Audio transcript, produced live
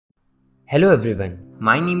Hello everyone,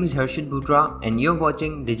 my name is Harshit Bhutra and you're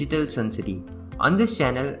watching Digital Sun City. On this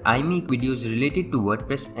channel, I make videos related to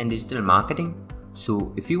WordPress and digital marketing.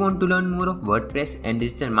 So if you want to learn more of WordPress and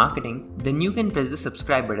digital marketing, then you can press the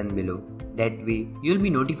subscribe button below. That way, you'll be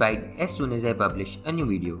notified as soon as I publish a new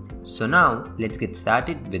video. So now, let's get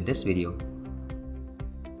started with this video.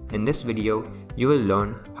 In this video, you will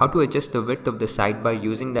learn how to adjust the width of the sidebar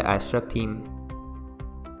using the Astra theme.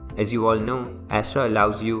 As you all know, Astra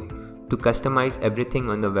allows you to customize everything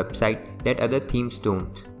on the website that other themes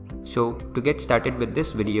don't. So to get started with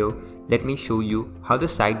this video, let me show you how the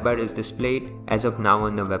sidebar is displayed as of now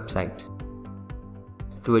on the website.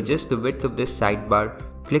 To adjust the width of this sidebar,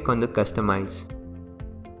 click on the Customize.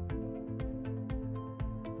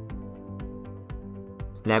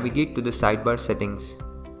 Navigate to the sidebar settings.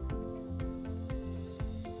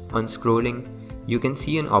 On scrolling, you can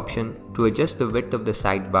see an option to adjust the width of the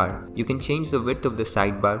sidebar. You can change the width of the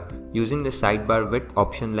sidebar using the sidebar width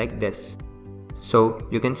option like this. So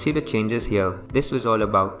you can see the changes here. This was all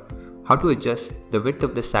about how to adjust the width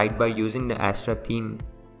of the sidebar using the Astra theme.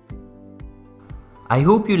 I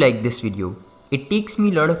hope you liked this video. It takes me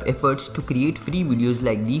a lot of efforts to create free videos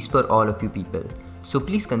like these for all of you people. So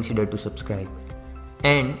please consider to subscribe.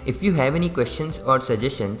 And if you have any questions or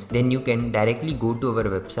suggestions, then you can directly go to our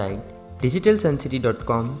website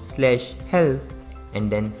digitalsuncity.com/help and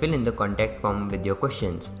then fill in the contact form with your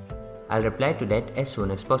questions. I'll reply to that as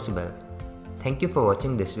soon as possible. Thank you for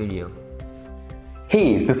watching this video.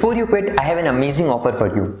 Hey, before you quit, I have an amazing offer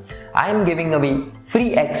for you. I am giving away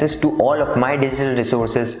free access to all of my digital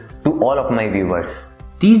resources to all of my viewers.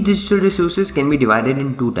 These digital resources can be divided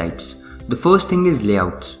in two types. The first thing is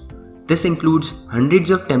layouts. This includes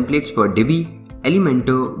hundreds of templates for Divi,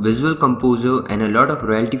 Elementor, Visual Composer and a lot of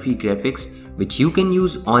royalty-free graphics which you can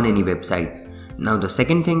use on any website. Now the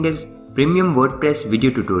second thing is premium WordPress video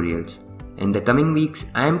tutorials. In the coming weeks,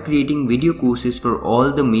 I am creating video courses for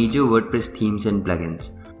all the major WordPress themes and plugins.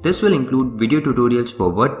 This will include video tutorials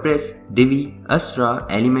for WordPress, Divi, Astra,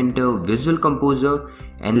 Elementor, Visual Composer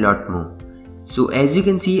and a lot more. So as you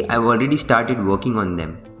can see, I've already started working on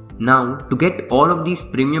them. Now, to get all of these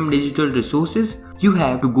premium digital resources, you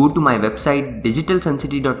have to go to my website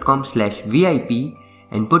digitalsuncity.com/VIP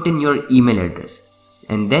and put in your email address.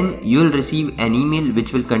 And then you'll receive an email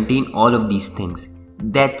which will contain all of these things.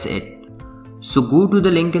 That's it. So go to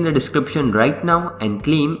the link in the description right now and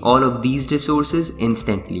claim all of these resources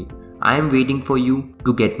instantly. I am waiting for you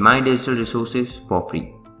to get my digital resources for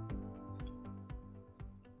free.